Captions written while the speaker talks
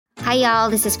Hi, y'all.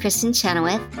 This is Kristen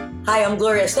Chenoweth. Hi, I'm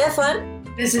Gloria Stefan.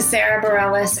 This is Sarah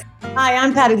Bareilles. Hi,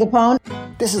 I'm Patti LuPone.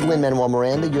 This is Lin-Manuel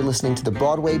Miranda. You're listening to the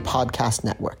Broadway Podcast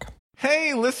Network.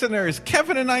 Hey, listeners,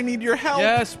 Kevin and I need your help.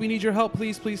 Yes, we need your help.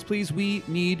 Please, please, please. We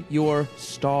need your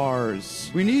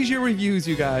stars. We need your reviews,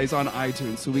 you guys, on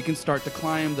iTunes so we can start to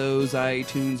climb those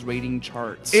iTunes rating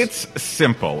charts. It's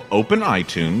simple. Open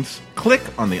iTunes, click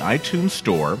on the iTunes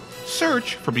Store,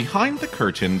 search for Behind the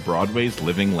Curtain, Broadway's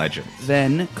Living Legends.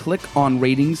 Then click on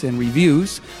ratings and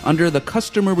reviews. Under the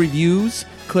customer reviews,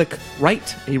 click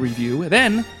write a review.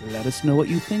 Then let us know what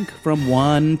you think from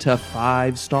 1 to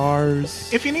 5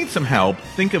 stars. If you need some help,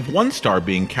 think of 1 star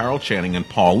being Carol Channing and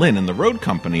Paul Lynde in the road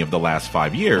company of the last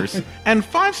 5 years, and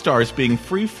 5 stars being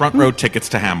free front row tickets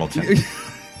to Hamilton.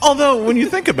 Although, when you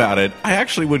think about it, I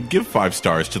actually would give 5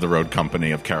 stars to the road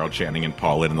company of Carol Channing and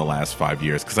Paul Lynde in the last 5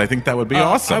 years, because I think that would be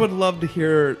awesome. I would love to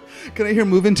hear... Can I hear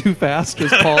Moving Too Fast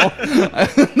as Paul?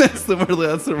 That's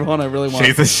the one I really want.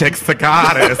 She's a Shakespeare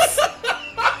goddess.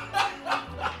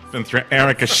 Been through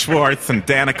Erica Schwartz and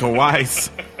Danica Weiss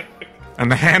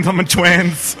and the Handelman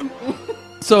twins.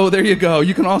 So there you go.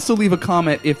 You can also leave a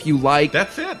comment if you like.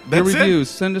 That's it. Your reviews.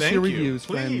 Send us your reviews,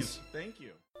 Please. friends. Thank you.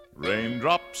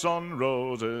 Raindrops on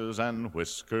roses and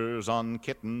whiskers on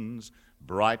kittens,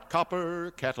 bright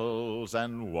copper kettles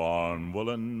and warm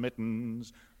woolen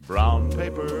mittens, brown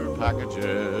paper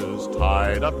packages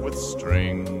tied up with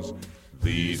strings.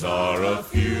 These are a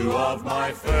few of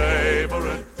my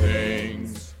favorite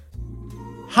things.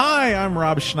 Hi, I'm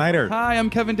Rob Schneider. Hi, I'm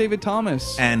Kevin David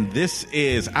Thomas. And this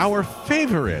is our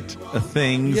favorite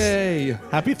things. Yay.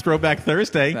 Happy Throwback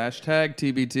Thursday. Hashtag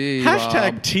TBT.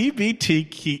 Hashtag Rob.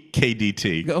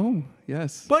 TBTKDT. Oh,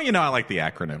 yes. Well, you know, I like the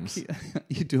acronyms.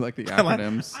 You do like the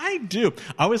acronyms. I do.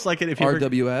 I always like it if you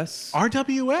RWS.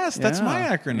 RWS, that's Yeah. my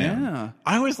acronym. Yeah.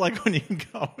 I always like when you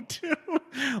go to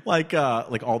like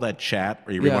all that chat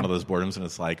or you read one of those boredoms and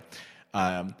it's like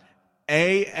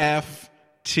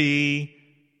AFT.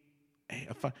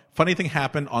 Funny thing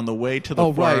happened on the way to the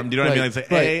forum. Right, Do you know what I mean? Like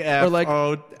say AFO. Or like,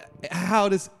 how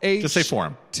does H just say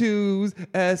forum.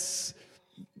 2S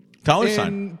Dollar in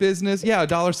sign. business? Yeah,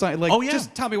 dollar sign. Like,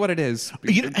 just tell me what it is.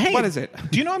 Hey, what is it?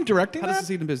 Do you know I'm directing How that? does it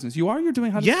succeed in business? You are? You're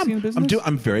doing How to Succeed in Business?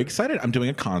 I'm very excited. I'm doing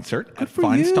a concert at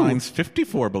for you. Feinstein's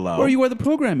 54 Below. Where you are the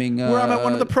programming. Where I'm at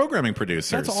one of the programming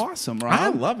producers. That's awesome, Rob. I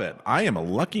love it. I am a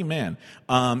lucky man.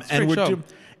 And we're show.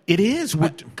 It is.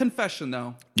 Confession,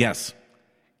 though. Yes.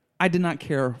 I did not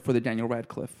care for the Daniel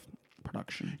Radcliffe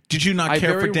production. Did you not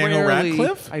care for Daniel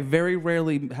Radcliffe? I very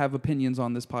rarely have opinions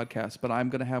on this podcast, but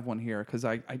I'm going to have one here because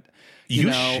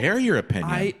you share your opinion.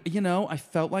 I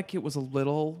felt like it was a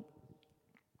little.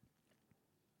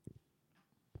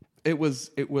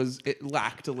 It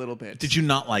lacked a little bit. Did you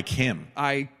not like him?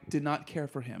 I did not care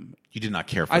for him. You did not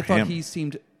care for him. I thought he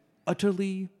seemed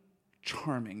utterly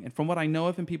charming, and from what I know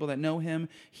of him, people that know him,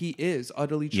 he is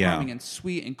utterly charming and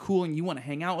sweet and cool, and you want to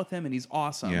hang out with him, and he's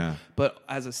awesome. Yeah. But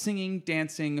as a singing,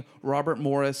 dancing Robert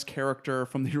Morris character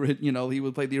from the he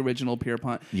would play the original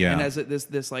Pierpont. Yeah. And as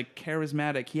this like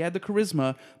charismatic, he had the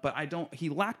charisma, but he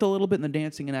lacked a little bit in the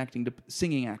dancing and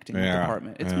singing acting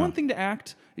department. It's one thing to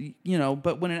act,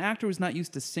 but when an actor is not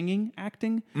used to singing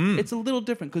acting, it's a little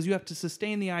different because you have to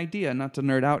sustain the idea. Not to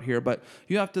nerd out here, but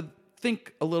you have to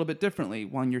think a little bit differently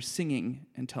when you're singing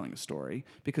and telling a story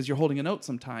because you're holding a note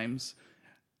sometimes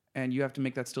and you have to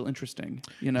make that still interesting,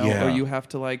 or you have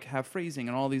to like have phrasing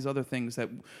and all these other things that,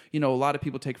 a lot of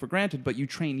people take for granted, but you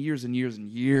train years and years and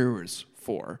years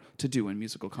to do in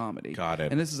musical comedy. Got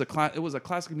it. And this is it was a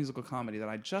classic musical comedy that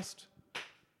I just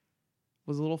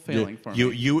was a little failing for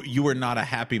me. You were not a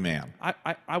happy man.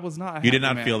 I was not a happy You did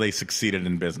not man. feel they succeeded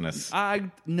in business.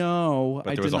 No,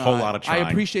 But there was did a whole not. lot of trying.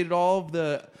 I appreciated all of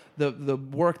the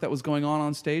work that was going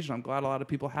on stage, and I'm glad a lot of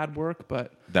people had work,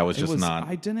 but that was just not.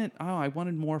 I didn't. I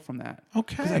wanted more from that.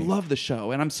 Okay, because I love the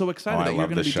show, and I'm so excited that you're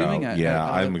going to be doing it. Yeah,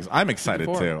 I'm excited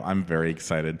too. I'm very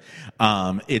excited.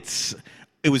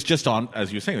 It was just on,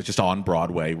 as you were saying, it was just on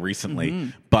Broadway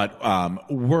recently, but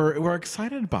we're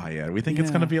excited by it. We think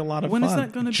it's going to be a lot of fun. When is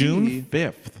that going to be? June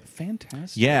 5th.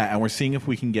 Fantastic. Yeah, and we're seeing if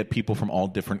we can get people from all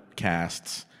different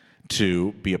casts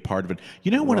to be a part of it.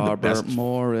 You know, one of the best. Robert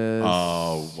Morris.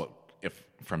 Oh, if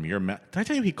from your did I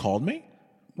tell you he called me?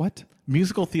 What?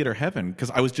 Musical Theater Heaven,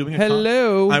 because I was doing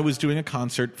a I was doing a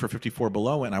concert for 54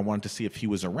 Below, and I wanted to see if he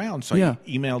was around. So I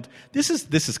emailed. This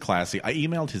is classy. I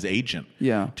emailed his agent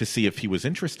to see if he was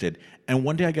interested. And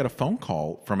one day I got a phone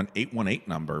call from an 818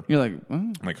 number. You're like,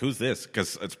 I'm like, who's this?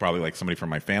 Because it's probably like somebody from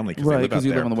my family because they live out because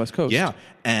you there. live on the West Coast. Yeah,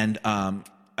 and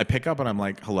I pick up and I'm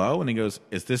like, hello, and he goes,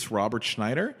 is this Robert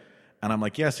Schneider? And I'm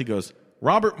like, yes. He goes,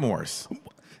 Robert Morse. And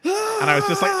I was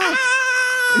just like,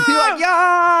 You're like, yeah!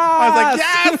 I was like,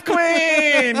 yes,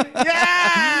 Queen!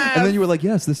 Yes! And then you were like,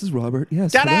 yes, this is Robert.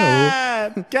 Yes, Get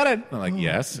hello. it! Get it! I'm like,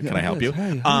 yes, can I help you?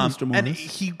 Hey, hi, Mr. And Morris.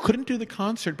 he couldn't do the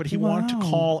concert, but he wanted to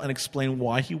call and explain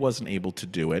why he wasn't able to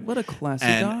do it. What a classy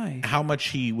and guy. how much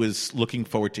he was looking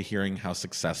forward to hearing how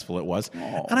successful it was.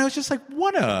 And I was just like,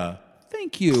 what a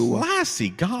Thank you. classy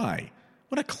guy.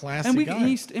 What a classy And guy.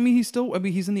 he's in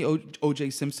the O.J.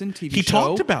 Simpson TV show. He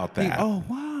talked about that. Oh,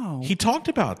 wow. He talked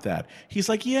about that. He's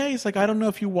like, I don't know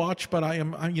if you watch, but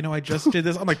I just did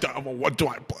this. I'm like, what do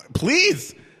I,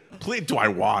 please, do I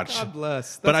watch? God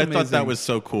bless. But That's I thought that amazing. was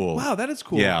so cool. Wow, that is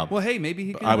cool. Yeah. Well, hey, maybe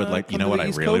he can. I would like, come you know to what the I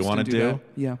East really Coast want and to do? that.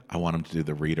 Yeah, I want him to do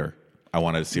the reader. I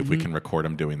wanted to see if we can record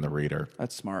him doing the reader.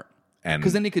 that's smart. And-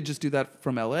 Because then he could just do that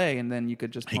from L.A. and then you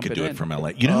could just He pump could do in. it from LA.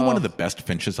 You know who one of the best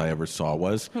Finches I ever saw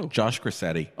was? Who? Josh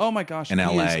Grassetti. Oh my gosh, In he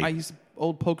LA. He's an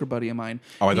old poker buddy of mine.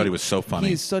 Oh, I thought he was so funny.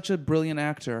 He's such a brilliant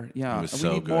actor. Yeah, He was we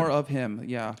so need good. more of him.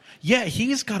 Yeah, Yeah,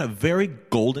 he's got a very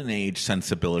golden age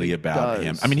sensibility about does.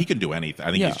 him. I mean, he can do anything.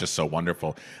 I think Yeah. he's just so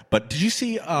wonderful. But did you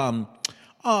see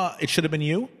It Should Have Been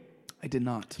You? I did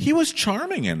not. He was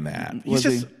charming in that. Was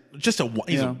He's he's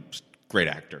Yeah. a great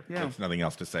actor. Yeah. There's nothing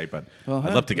else to say, but Well, I'd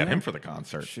hey, love to get yeah. him for the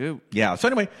concert. Shoot. Yeah, so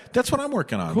anyway, that's what I'm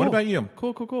working on. What about you?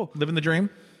 Cool. Living the dream?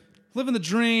 Living the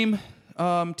dream.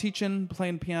 Teaching,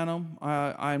 playing piano.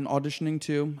 I'm auditioning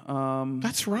too.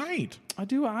 That's right. I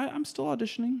do. I'm still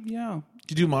auditioning. Yeah.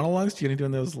 Do you do monologues? Do you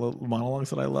any those little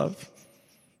monologues that I love?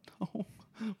 Oh,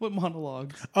 what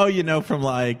monologues? Oh, from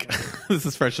like, this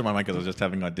is fresh in my mind because I was just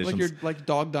having auditions. Like your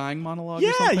dog dying monologue? Or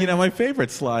Yeah, something? my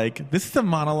favorites. Like, this is a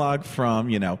monologue from,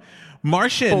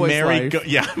 Marcia and Boy's Mary Life. go.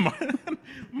 Yeah,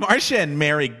 Marcia and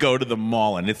Mary go to the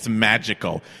mall and it's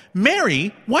magical.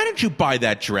 Mary, why didn't you buy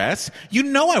that dress? You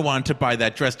know I wanted to buy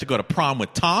that dress to go to prom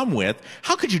with Tom with.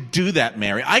 How could you do that,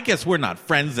 Mary? I guess we're not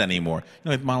friends anymore.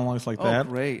 Monologues like that. Oh,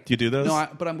 great. Do you do those? No,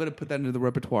 but I'm going to put that into the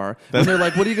repertoire. And they're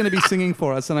like, what are you going to be singing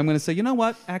for us? And I'm going to say, you know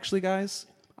what? Actually, guys,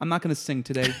 I'm not going to sing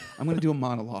today. I'm going to do a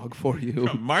monologue for you.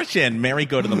 Marcia and Mary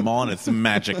go to the mall and it's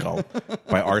magical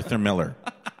by Arthur Miller.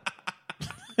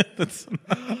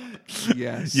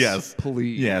 Yes.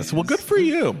 Please. Yes. Well, good for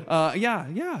you. Yeah.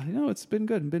 It's been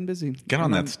good. Been busy. Get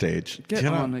on that stage. Get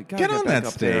on it. Gotta Get get on back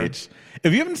that up there. stage.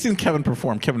 If you haven't seen Kevin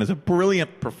perform, Kevin is a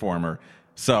brilliant performer.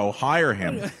 So hire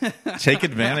him. Take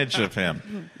advantage of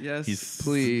him. Yes, He's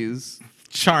please.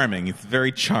 charming. He's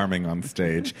very charming on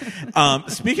stage.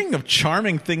 Speaking of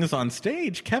charming things on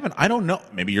stage, Kevin, I don't know.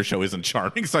 Maybe your show isn't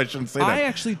charming, so I shouldn't say that. I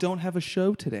actually don't have a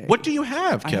show today. What do you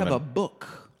have, Kevin? I have a book.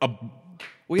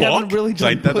 We haven't really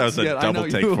done that books was a yet. I double know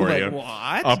take you were for like, you.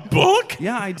 what? A book?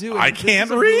 Yeah, I do. I This can't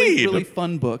is a read. Really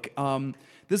fun book.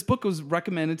 This book was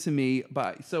recommended to me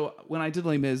by, so when I did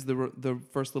Les Mis, the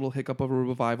first little hiccup of a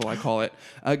revival, I call it,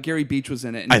 Gary Beach was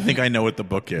in it. And I think I know what the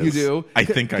book is. You do? I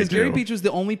think I do. Because Gary Beach was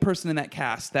the only person in that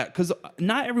cast because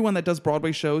not everyone that does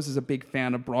Broadway shows is a big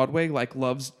fan of Broadway, like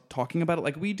loves talking about it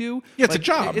like we do. Yeah, it's Like, a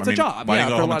job. It's I a mean, job. why yeah, go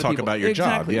for a home lot and of talk people. about your job?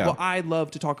 Exactly. Yeah. Well, I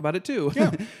love to talk about it too.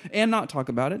 Yeah. And not talk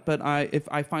about it, but if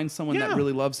I find someone Yeah. that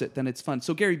really loves it, then it's fun.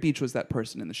 So Gary Beach was that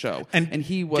person in the show. And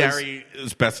he was Gary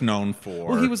is best known for.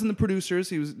 Well, he was in The Producers.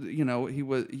 He was, he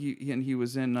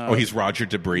was in. he's Roger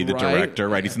Debris, the right? director,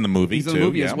 right? He's in the movie He's too. in the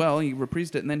movie yeah. as well. He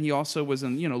reprised it, and then he also was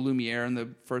in Lumiere in the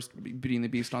first Beauty and the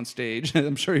Beast on stage.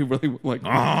 I'm sure he really with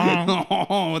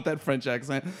that French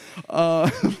accent.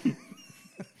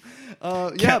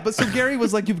 Yeah, but so Gary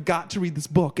was like, "You've got to read this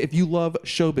book if you love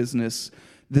show business.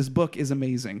 This book is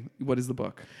amazing." What is the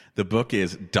book? The book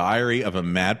is Diary of a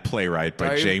Mad Playwright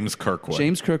by James Kirkwood.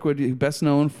 James Kirkwood, best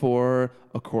known for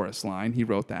A Chorus Line. He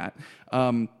wrote that.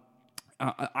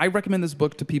 I recommend this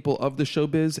book to people of the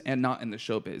showbiz and not in the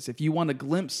showbiz. If you want a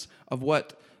glimpse of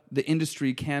what the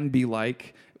industry can be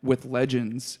like with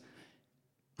legends,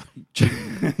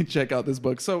 check out this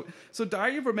book. So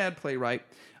Diary of a Mad Playwright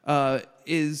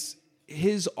is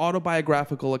his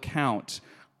autobiographical account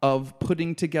of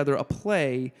putting together a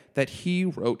play that he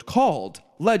wrote called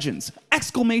Legends! !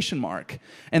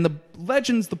 And the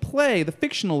Legends, the play, the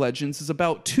fictional Legends, is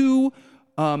about two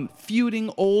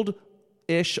feuding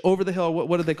old-ish, over the hill,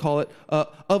 what do they call it?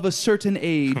 Of a certain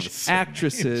age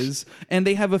actresses. And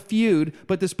they have a feud,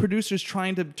 but this producer's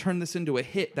trying to turn this into a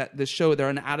hit, this show. They're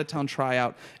an out-of-town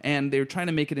tryout, and they're trying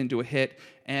to make it into a hit.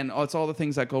 And it's all the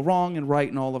things that go wrong and right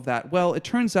and all of that. Well, it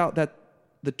turns out that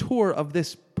the tour of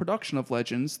this production of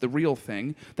Legends, the real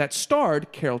thing, that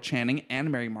starred Carol Channing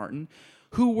and Mary Martin,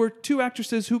 who were two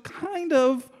actresses who kind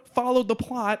of followed the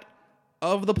plot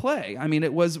of the play. I mean,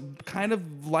 it was kind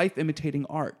of life imitating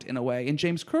art in a way. And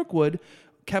James Kirkwood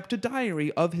kept a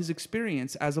diary of his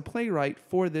experience as a playwright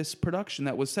for this production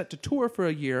that was set to tour for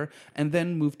a year and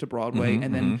then move to Broadway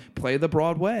and then play the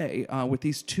Broadway with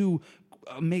these two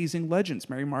amazing legends,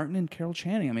 Mary Martin and Carol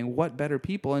Channing. I mean, what better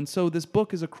people? And so this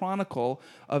book is a chronicle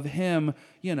of him,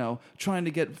 trying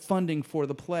to get funding for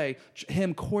the play,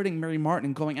 him courting Mary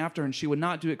Martin, going after her, and she would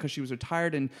not do it because she was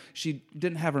retired and she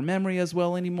didn't have her memory as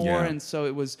well anymore. Yeah. And so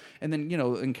it was, and then,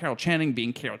 and Carol Channing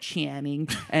being Carol Channing,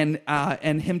 and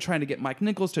him trying to get Mike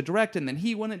Nichols to direct, and then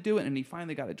he wouldn't do it, and he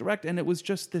finally got it direct, and it was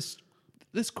just this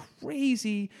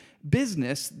crazy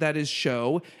business that is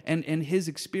show and his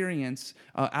experience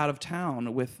out of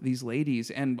town with these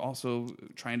ladies, and also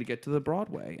trying to get to the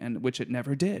Broadway, and which it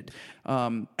never did.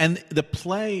 And the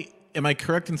play, am I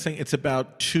correct in saying it's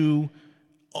about two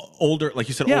older, like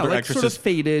you said, older actresses sort of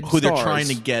faded who stars. They're trying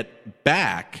to get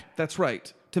back? That's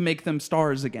right. To make them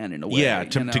stars again, in a way. Yeah,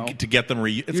 to get them...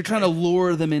 You're trying to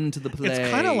lure them into the play.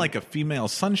 It's kind of like a female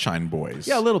Sunshine Boys.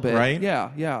 Yeah, a little bit. Right?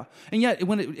 Yeah. And yet,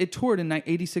 when it toured in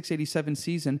 86-87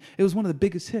 season, it was one of the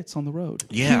biggest hits on the road.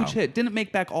 Yeah. Huge hit. Didn't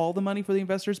make back all the money for the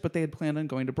investors, but they had planned on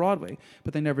going to Broadway.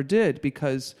 But they never did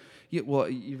because...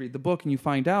 you read the book and you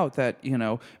find out that,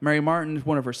 Mary Martin,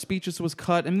 one of her speeches was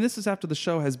cut. I mean, this is after the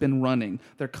show has been running.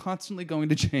 They're constantly going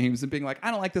to James and being like,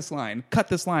 I don't like this line. Cut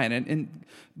this line. And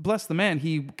bless the man,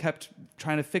 he kept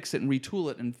trying to fix it and retool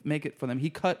it and make it for them.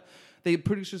 The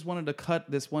producers wanted to cut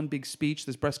this one big speech,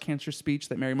 this breast cancer speech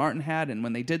that Mary Martin had. And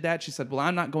when they did that, she said, well,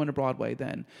 I'm not going to Broadway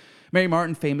then. Mary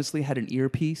Martin famously had an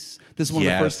earpiece. This is one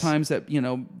of the first times that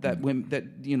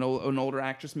an older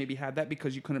actress maybe had that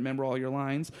because you couldn't remember all your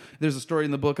lines. There's a story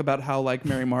in the book about how like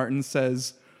Mary Martin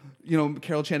says,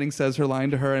 Carol Channing says her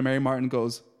line to her, and Mary Martin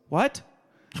goes, "What?"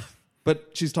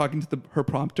 But she's talking to her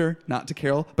prompter, not to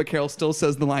Carol. But Carol still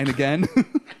says the line again.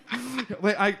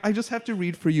 Wait, I just have to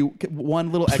read for you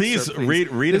one little excerpt. Please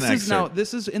read an excerpt.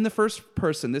 This is in the first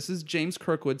person. This is James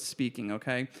Kirkwood speaking,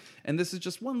 okay? And this is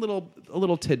just a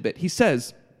little tidbit. He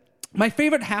says, my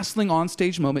favorite hassling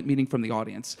onstage moment meeting from the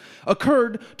audience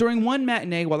occurred during one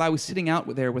matinee while I was sitting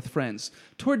out there with friends.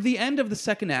 Toward the end of the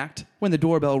second act, when the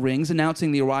doorbell rings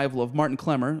announcing the arrival of Martin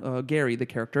Clemmer, Gary, the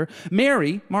character,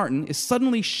 Mary Martin is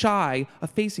suddenly shy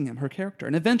of facing him, her character,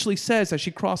 and eventually says as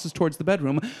she crosses towards the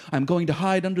bedroom, I'm going to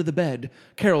hide under the bed.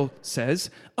 Carol says,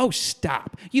 oh,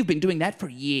 stop. You've been doing that for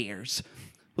years.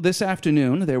 Well, this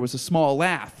afternoon, there was a small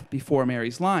laugh before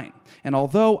Mary's line. And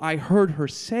although I heard her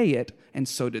say it, and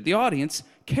so did the audience,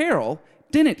 Carol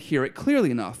didn't hear it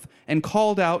clearly enough and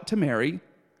called out to Mary,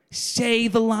 say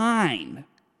the line.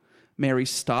 Mary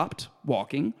stopped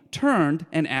walking, turned,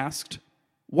 and asked,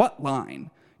 what line?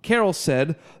 Carol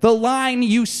said, the line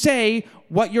you say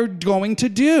what you're going to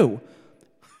do.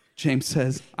 James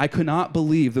says, I could not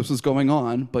believe this was going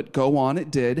on, but go on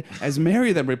it did, as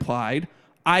Mary then replied,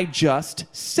 I just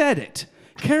said it.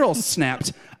 Carol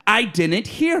snapped, I didn't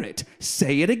hear it.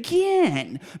 Say it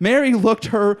again. Mary looked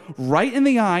her right in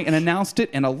the eye and announced it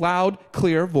in a loud,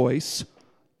 clear voice.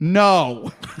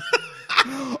 No.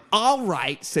 All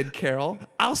right, said Carol.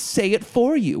 I'll say it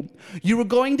for you. You were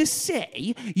going to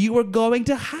say you were going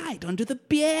to hide under the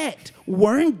bed,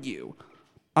 weren't you?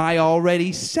 I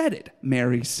already said it,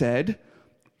 Mary said.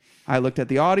 I looked at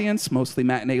the audience, mostly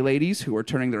matinee ladies who were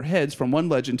turning their heads from one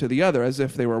legend to the other as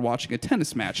if they were watching a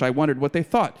tennis match. I wondered what they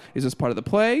thought. Is this part of the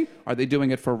play? Are they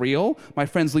doing it for real? My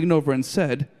friends leaned over and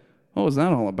said, what was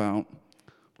that all about?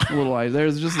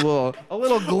 There's just a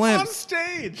little glimpse on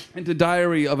stage into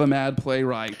Diary of a Mad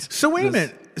Playwright. So wait a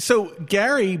minute. So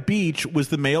Gary Beach was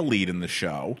the male lead in the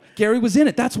show. Gary was in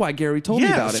it. That's why Gary told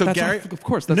me about it. So Gary, of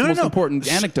course, that's the most important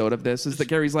anecdote of this is that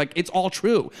Gary's like, it's all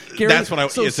true. Gary, that's what I.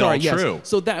 So, it's sorry, all true. Yes.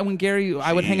 So that when Gary,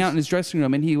 I would hang out in his dressing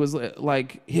room, and he was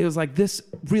like, this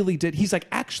really did. He's like,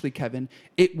 actually, Kevin,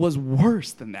 it was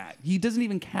worse than that. He doesn't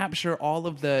even capture all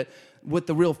of the. With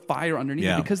the real fire underneath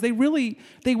it, because they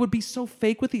would be so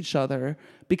fake with each other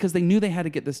because they knew they had to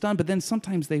get this done, but then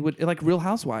sometimes they would, like Real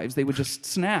Housewives, they would just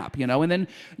snap, and then,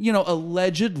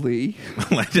 allegedly,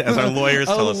 as our lawyers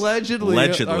tell us, allegedly,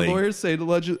 our lawyers say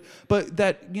allegedly, but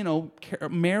that,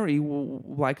 Mary will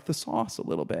like the sauce a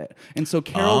little bit, and so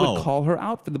Carol would call her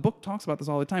out for, the book talks about this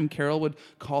all the time, Carol would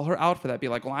call her out for that, be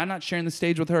like, well, I'm not sharing the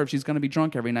stage with her if she's going to be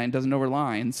drunk every night and doesn't know her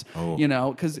lines,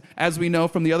 because as we know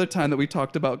from the other time that we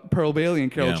talked about Pearl Bailey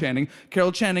and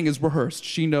Carol Channing is rehearsed.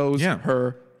 She knows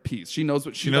her piece. She knows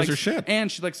what she knows likes, her shit, and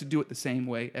she likes to do it the same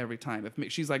way every time.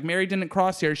 If she's like, Mary didn't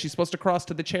cross here, she's supposed to cross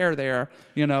to the chair there.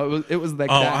 It was like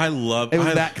that. I love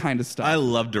that kind of stuff. I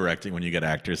love directing when you get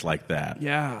actors like that.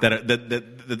 Yeah, that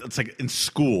it's like in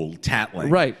school tattling.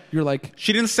 Right, you're like,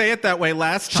 she didn't say it that way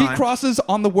last time. She crosses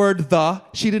on the word the.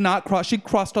 She did not cross. She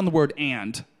crossed on the word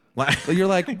and. You're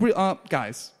like,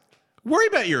 guys. Worry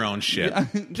about your own shit,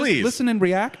 please. Listen and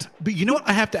react. But you know what?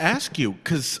 I have to ask you,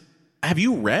 because have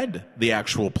you read the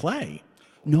actual play?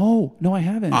 No, I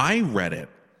haven't. I read it,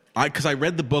 Because I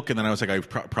read the book and then I was like, I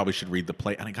probably should read the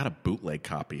play, and I got a bootleg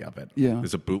copy of it. Yeah.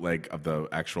 There's a bootleg of the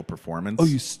actual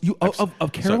performance. Oh,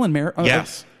 of Carol and Mary?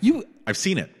 Yes. I've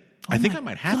seen it. I think I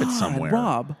might have it somewhere.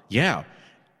 Rob. Yeah.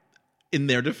 In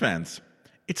their defense,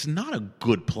 it's not a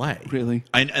good play. Really?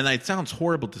 And it sounds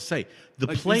horrible to say. The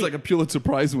play It's like a Pulitzer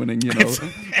Prize winning,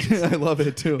 I love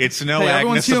it too. It's no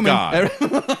Agnes of God.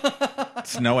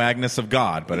 It's no Agnes of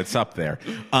God, but it's up there.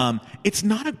 It's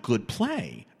not a good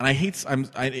play, and I hate.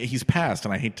 He's passed,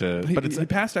 and I hate to. But he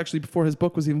passed actually before his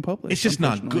book was even published. It's just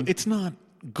not good. It's not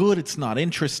good. It's not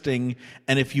interesting.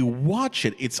 And if you watch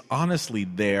it, it's honestly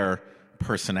their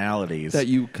personalities that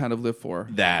you kind of live for.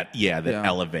 That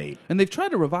elevate. And they've tried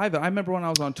to revive it. I remember when I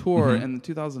was on tour in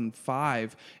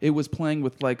 2005, it was playing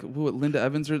with Linda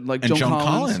Evans or Joan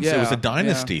Collins. Yeah. It was a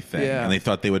dynasty thing, and they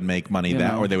thought they would make money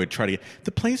or they would try to.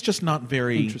 The play's just not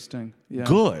very interesting. Yeah.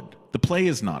 Good. The play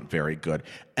is not very good,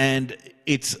 and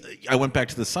I went back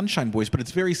to the Sunshine Boys, but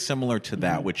it's very similar to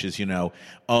that, which is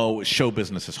show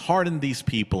business has hardened these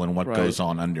people, and what goes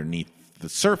on underneath the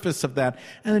surface of that,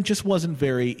 and it just wasn't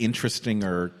very interesting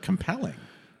or compelling.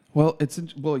 Well,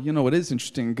 what is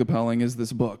interesting and compelling is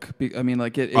this book. I mean,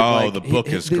 the book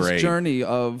is this great. This journey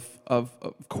of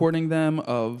courting them,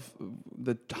 of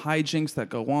the hijinks that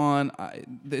go on.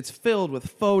 It's filled with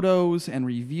photos and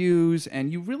reviews,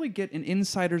 and you really get an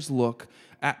insider's look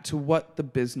to what the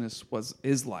business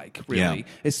is like, really,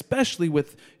 especially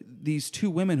with these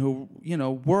two women who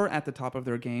were at the top of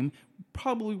their game.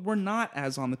 Probably were not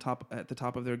as at the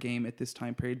top of their game at this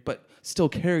time period, but still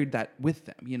carried that with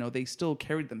them. They still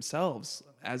carried themselves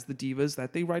as the divas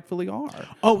that they rightfully are.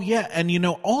 Oh yeah, and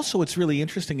also what's really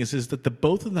interesting is that the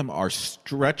both of them are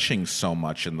stretching so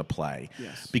much in the play.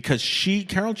 Yes. Because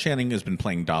Carol Channing has been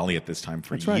playing Dolly at this time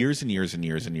for years and years and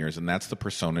years and years, and that's the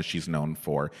persona she's known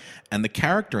for. And the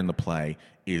character in the play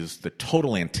is the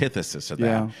total antithesis of that.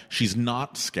 Yeah. She's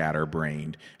not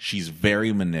scatterbrained. She's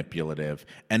very manipulative.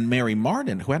 And Mary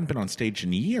Martin, who hadn't been on stage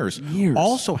in years.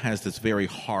 Also has this very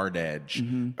hard edge.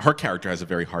 Mm-hmm. Her character has a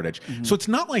very hard edge. Mm-hmm. So it's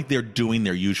not like they're doing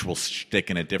their usual shtick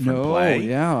in a different play.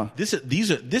 Yeah. This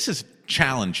is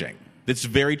challenging. It's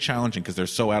very challenging because they're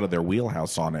so out of their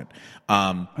wheelhouse on it.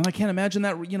 And I can't imagine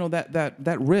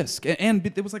that risk. And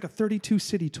it was like a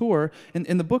 32-city tour. And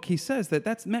in the book, he says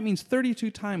that means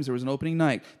 32 times there was an opening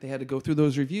night. They had to go through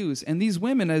those reviews. And these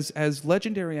women, as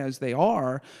legendary as they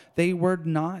are, they were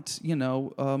not,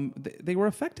 they were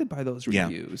affected by those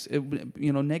reviews,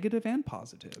 negative and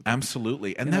positive.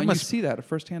 Absolutely. And you see that, a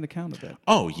firsthand account of it.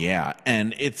 Oh, yeah.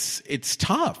 And it's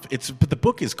tough. But the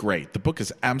book is great. The book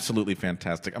is absolutely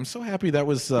fantastic. I'm so happy that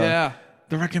was...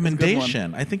 the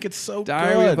recommendation. I think it's so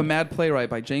Diary good. of a Mad Playwright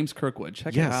by James Kirkwood.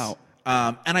 Check it out.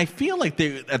 And I feel like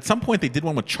at some point they did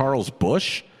one with Charles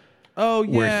Busch. Oh,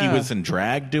 yeah. Where he was in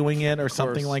drag doing it or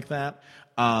something like that.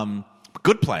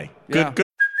 Good play. Good.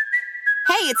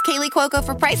 Hey, it's Kaylee Cuoco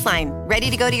for Priceline.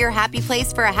 Ready to go to your happy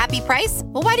place for a happy price?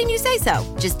 Well, why didn't you say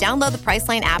so? Just download the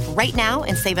Priceline app right now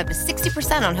and save up to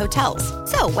 60% on hotels.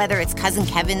 So whether it's Cousin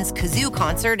Kevin's Kazoo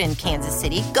Concert in Kansas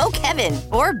City, go Kevin,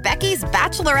 or Becky's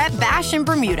Bachelorette Bash in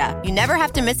Bermuda, you never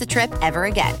have to miss a trip ever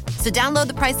again. So download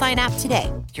the Priceline app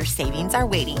today. Your savings are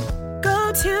waiting.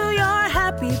 Go to your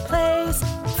happy place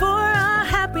for a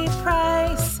happy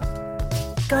price.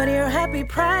 Go to your happy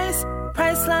price,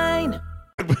 Priceline.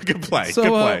 Good play. So, good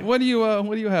play. What do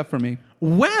you have for me?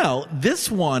 Well,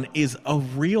 this one is a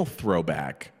real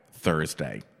throwback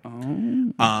Thursday.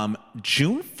 Oh.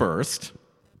 June 1st,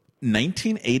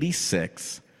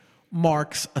 1986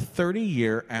 marks a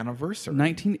 30-year anniversary.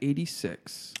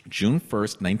 1986. June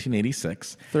 1st,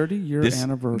 1986. 30-year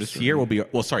anniversary. This year will be,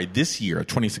 this year,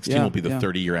 2016, will be the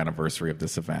 30-year anniversary of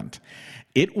this event.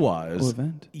 It was,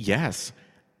 yes,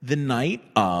 the night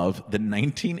of the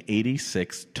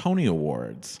 1986 Tony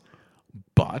Awards.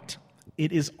 But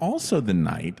it is also the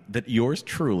night that yours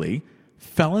truly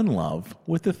fell in love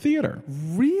with the theater.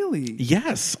 Really?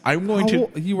 Yes. I'm going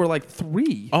to... You were like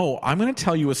 3. Oh, I'm going to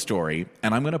tell you a story,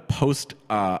 and I'm going to post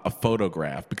a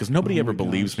photograph, because nobody ever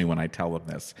believes me when I tell them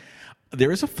this.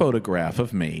 There is a photograph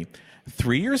of me,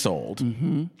 3 years old,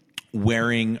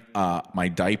 wearing my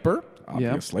diaper,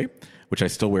 obviously, which I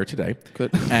still wear today.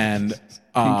 Good. And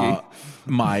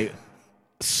my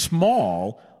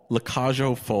small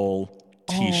Lacage Full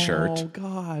T-shirt. Oh,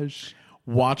 gosh.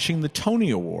 Watching the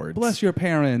Tony Awards. Bless your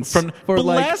parents.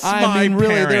 Bless my really,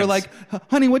 parents. They're like,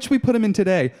 honey, what should we put him in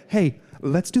today? Hey,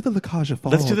 let's do the Lacage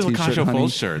Full. Let's do the Lacage Full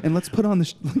shirt. And let's put on the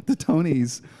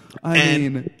Tonys.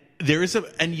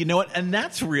 And you know what? And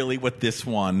that's really what this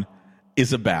one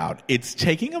is about. It's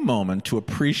taking a moment to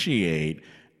appreciate.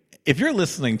 If you're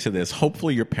listening to this,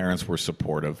 hopefully your parents were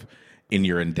supportive. in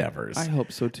your endeavors. I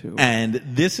hope so too. And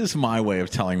this is my way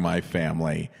of telling my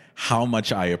family how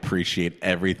much I appreciate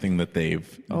everything that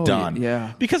they've done.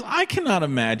 Yeah. Because I cannot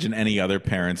imagine any other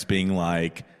parents being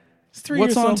like,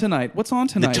 What's on tonight? What's on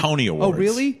tonight? The Tony Awards. Oh,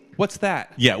 really? What's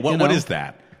that? Yeah, what is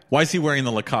that? Why is he wearing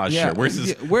the Lacoste shirt? Where's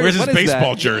his what is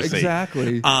baseball that? jersey?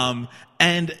 Exactly. And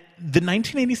the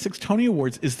 1986 Tony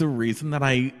Awards is the reason that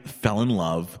I fell in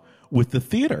love with the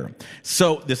theater.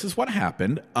 So this is what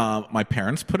happened. My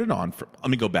parents put it on.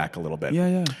 Let me go back a little bit.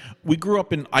 Yeah. I grew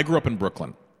up in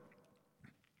Brooklyn.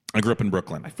 I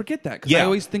forget that because I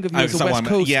always think of you as a West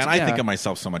Coast. Yeah, and I think of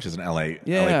myself so much as an LA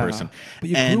person. But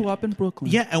you grew up in Brooklyn.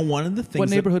 Yeah, and one of the things... What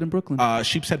neighborhood in Brooklyn?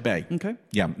 Sheepshead Bay. Okay.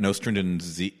 Yeah, Nostrandon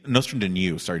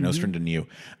U. Nostrandon U.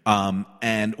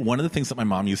 And one of the things that my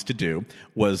mom used to do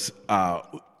was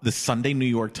the Sunday New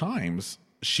York Times,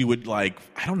 she would I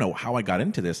don't know how I got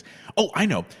into this. Oh, I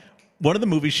know. One of the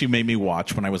movies she made me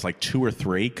watch when I was 2 or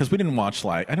 3, because we didn't watch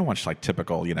I didn't watch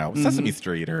typical, Sesame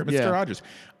Street or Mr. Rogers,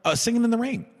 Singing in the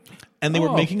Rain. And they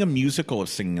were making a musical of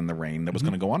Singing in the Rain that was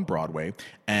going to go on Broadway.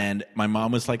 And my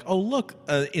mom was like, oh, look,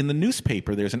 in the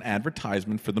newspaper, there's an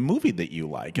advertisement for the movie that you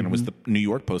like. And it was the New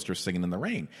York poster of Singing in the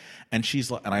Rain. And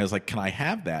I was like, can I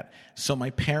have that? So my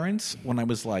parents, when I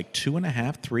was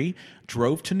 2.5, 3,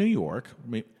 drove to New York,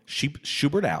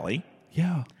 Schubert Alley.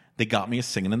 Yeah. They got me a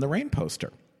Singing in the Rain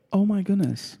poster. Oh, my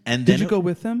goodness. And did you go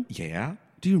with them? Yeah.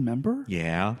 Do you remember?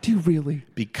 Yeah. Do you really?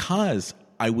 Because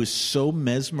I was so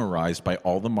mesmerized by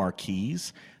all the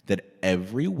marquees that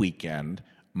every weekend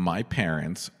my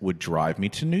parents would drive me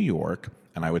to New York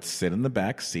and I would sit in the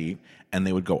back seat and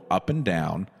they would go up and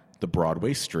down the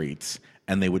Broadway streets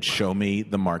and they would show me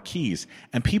the marquees.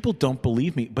 And people don't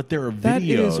believe me, but there are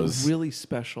videos. That is really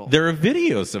special. There are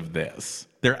videos of this.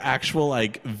 There are actual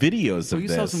videos of you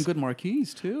this. saw some good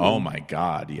marquees too. Oh my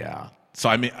God, yeah. So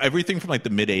I mean, everything from the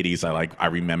mid '80s, I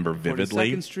remember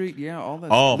vividly. 42nd Street, yeah, all that.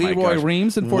 Oh Leroy my gosh.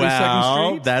 Reams and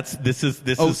 42nd Street. This is.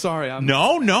 Oh, sorry.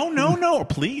 No,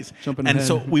 please. Jumping and ahead.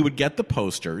 so we would get the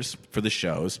posters for the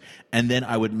shows, and then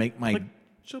I would make my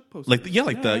show posters. the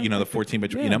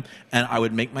 14-bit, and I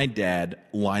would make my dad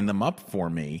line them up for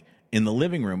me in the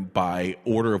living room by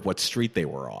order of what street they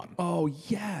were on. Oh,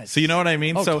 yes. So you know what I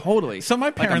mean? Oh, totally. So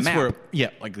my parents like a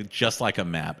map. were, just like a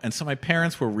map. And so my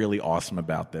parents were really awesome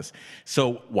about this.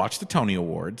 So watch the Tony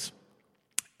Awards.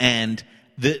 And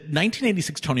the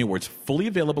 1986 Tony Awards, fully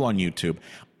available on YouTube.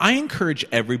 I encourage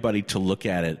everybody to look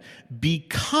at it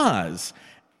because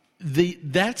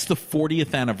that's the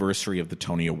 40th anniversary of the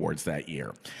Tony Awards that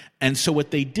year. And so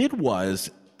what they did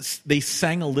was they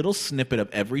sang a little snippet of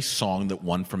every song that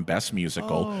won from Best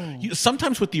Musical,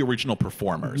 sometimes with the original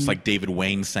performers, like David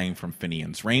Wayne sang from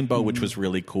Finian's Rainbow, which was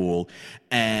really cool,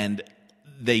 and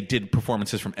they did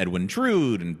performances from Edwin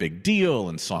Drood and Big Deal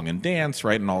and Song and Dance,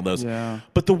 right, and all those. Yeah.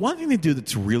 But the one thing they do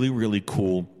that's really, really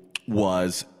cool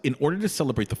was, in order to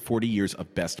celebrate the 40 years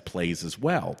of Best Plays as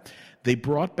well, they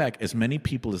brought back as many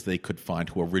people as they could find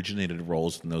who originated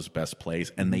roles in those Best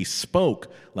Plays, and they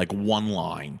spoke one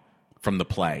line from the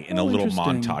play in a little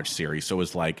montage series. So it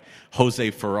was Jose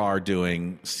Ferrer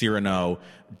doing Cyrano,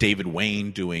 David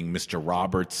Wayne doing Mr.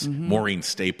 Roberts, Maureen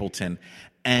Stapleton.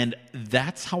 And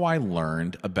that's how I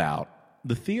learned about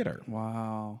the theater.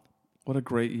 Wow. What a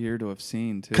great year to have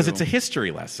seen, too. Because it's a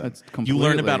history lesson. You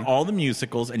learned about all the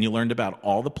musicals and you learned about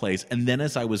all the plays. And then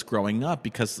as I was growing up,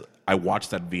 because I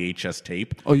watched that VHS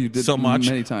tape you did so much.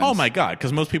 Many times. Oh, my God.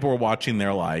 Because most people were watching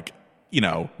their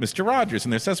Mr. Rogers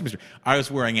and their Sesame Street. I was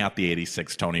wearing out the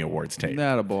 86 Tony Awards tape.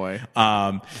 Attaboy.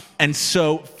 And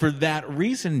so for that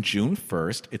reason, June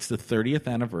 1st, it's the 30th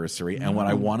anniversary. And what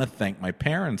I want to thank my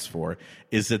parents for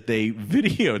is that they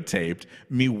videotaped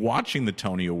me watching the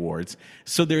Tony Awards.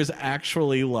 So there's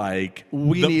actually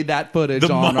we need that footage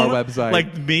on our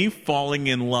website. Me falling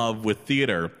in love with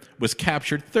theater was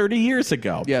captured 30 years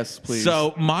ago. Yes, please.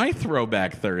 So my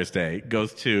Throwback Thursday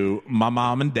goes to my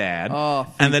mom and dad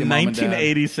and the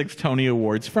 1986 Tony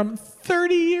Awards from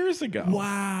 30 years ago.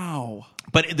 Wow.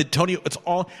 But it's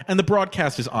all, and the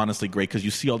broadcast is honestly great because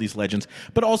you see all these legends.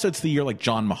 But also, it's the year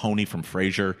John Mahoney from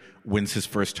Frasier wins his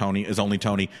first Tony, his only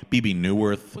Tony. B.B.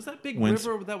 Newirth was that Big wins.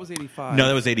 River? That was 85. No,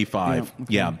 that was 85. Yeah.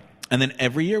 Okay. Yeah. And then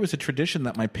every year was a tradition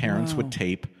that my parents would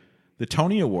tape the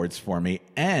Tony Awards for me.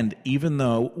 And even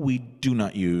though we do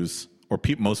not use, or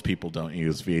most people don't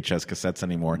use VHS cassettes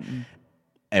anymore,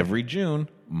 every June,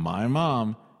 my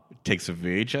mom takes a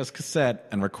VHS cassette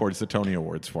and records the Tony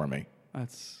Awards for me.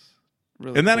 That's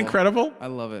really Isn't that cool. incredible? I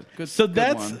love it. Good. So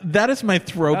good that is my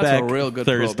throwback. That's a real good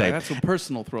Thursday. Throwback. That's a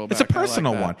personal throwback. It's a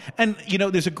personal I like one.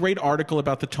 And there's a great article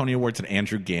about the Tony Awards that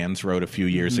Andrew Gans wrote a few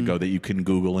years ago that you can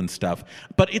Google and stuff.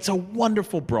 But it's a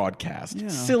wonderful broadcast. Yeah.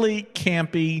 Silly,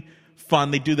 campy,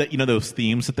 fun. They do that, those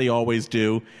themes that they always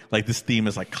do. Like this theme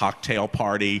is like cocktail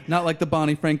party. Not like the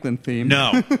Bonnie Franklin theme.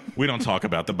 No, we don't talk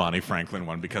about the Bonnie Franklin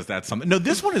one because that's something. No,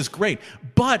 this one is great.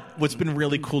 But what's been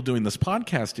really cool doing this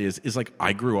podcast is like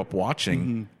I grew up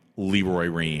watching Leroy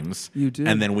Reams. You did?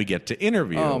 And then we get to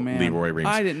interview Leroy Reams.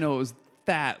 I didn't know it was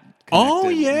that connected. Oh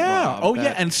yeah. Rob,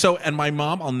 yeah. And my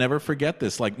mom, I'll never forget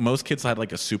this. Like most kids had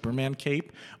like a Superman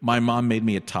cape. My mom made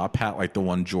me a top hat like the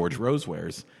one George Rose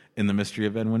wears in The Mystery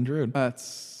of Edwin Drood.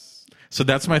 So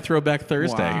that's my Throwback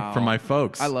Thursday for my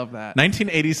folks. I love that.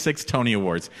 1986 Tony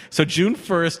Awards. So June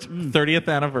 1st, 30th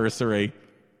anniversary.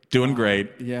 Doing great.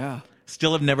 Yeah.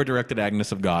 Still have never directed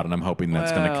Agnes of God, and I'm hoping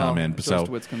that's going to come in. Joyce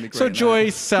DeWitt's gonna be great so in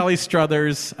Joyce, Sally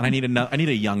Struthers, and I need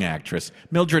a young actress.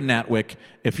 Mildred Natwick,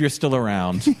 if you're still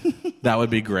around, that would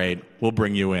be great. We'll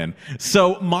bring you in.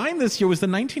 So mine this year was the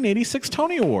 1986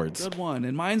 Tony Awards. Good one.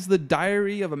 And mine's The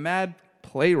Diary of a Mad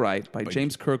Playwright by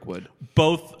James Kirkwood.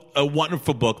 Both a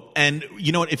wonderful book. And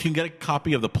you know what? If you can get a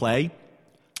copy of the play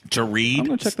to read, I'm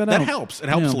gonna check that out. out. Helps. It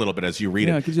helps a little bit as you read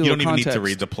it. It gives you a don't little even need to context.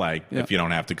 read the play if you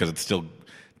don't have to, because it's still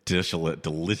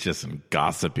delicious and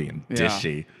gossipy and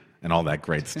dishy and all that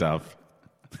great stuff.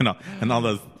 And all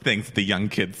those things the young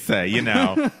kids say,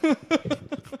 LOL.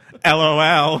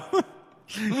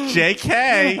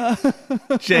 JK.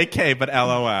 JK, but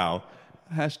LOL.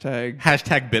 Hashtag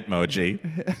Bitmoji.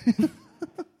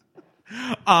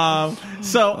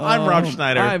 So I'm Rob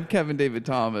Schneider. I'm Kevin David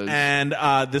Thomas. And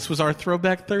this was our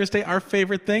Throwback Thursday, our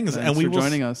favorite things. Thanks and for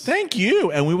joining us. Thank you.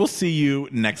 And we will see you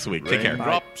next week. Take care.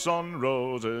 Drops on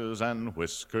roses and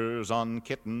whiskers on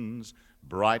kittens,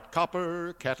 bright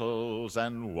copper kettles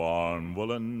and warm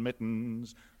woolen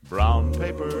mittens, brown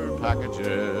paper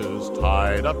packages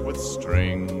tied up with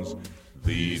strings.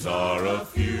 These are a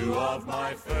few of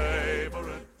my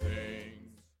favorite things.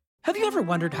 Have you ever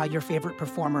wondered how your favorite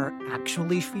performer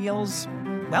actually feels?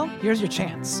 Well, here's your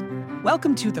chance.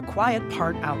 Welcome to The Quiet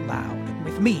Part Out Loud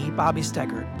with me, Bobby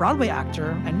Steggert, Broadway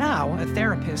actor and now a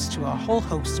therapist to a whole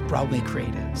host of Broadway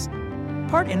creatives.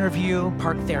 Part interview,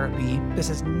 part therapy,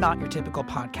 this is not your typical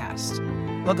podcast.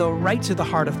 We'll go right to the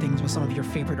heart of things with some of your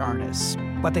favorite artists,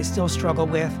 what they still struggle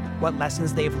with, what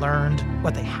lessons they've learned,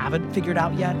 what they haven't figured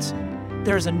out yet.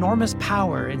 There's enormous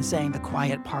power in saying the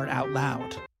quiet part out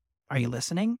loud. Are you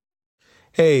listening?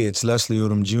 Hey, it's Leslie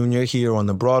Odom Jr. here on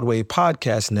the Broadway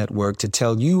Podcast Network to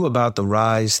tell you about the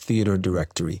Rise Theater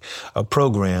Directory, a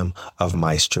program of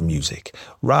Maestro Music.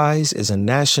 Rise is a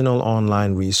national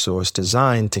online resource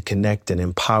designed to connect and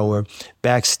empower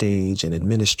backstage and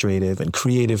administrative and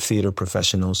creative theater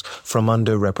professionals from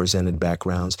underrepresented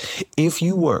backgrounds. If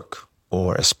you work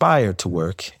or aspire to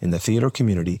work in the theater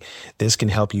community, this can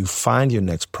help you find your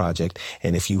next project.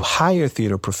 And if you hire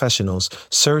theater professionals,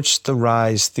 search the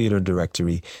Rise Theater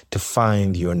Directory to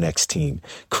find your next team.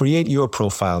 Create your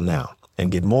profile now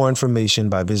and get more information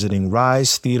by visiting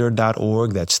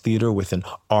risetheater.org. That's theater with an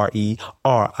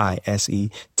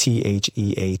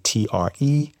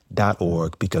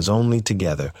RERISETHEATRE.org, because only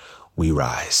together we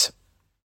rise.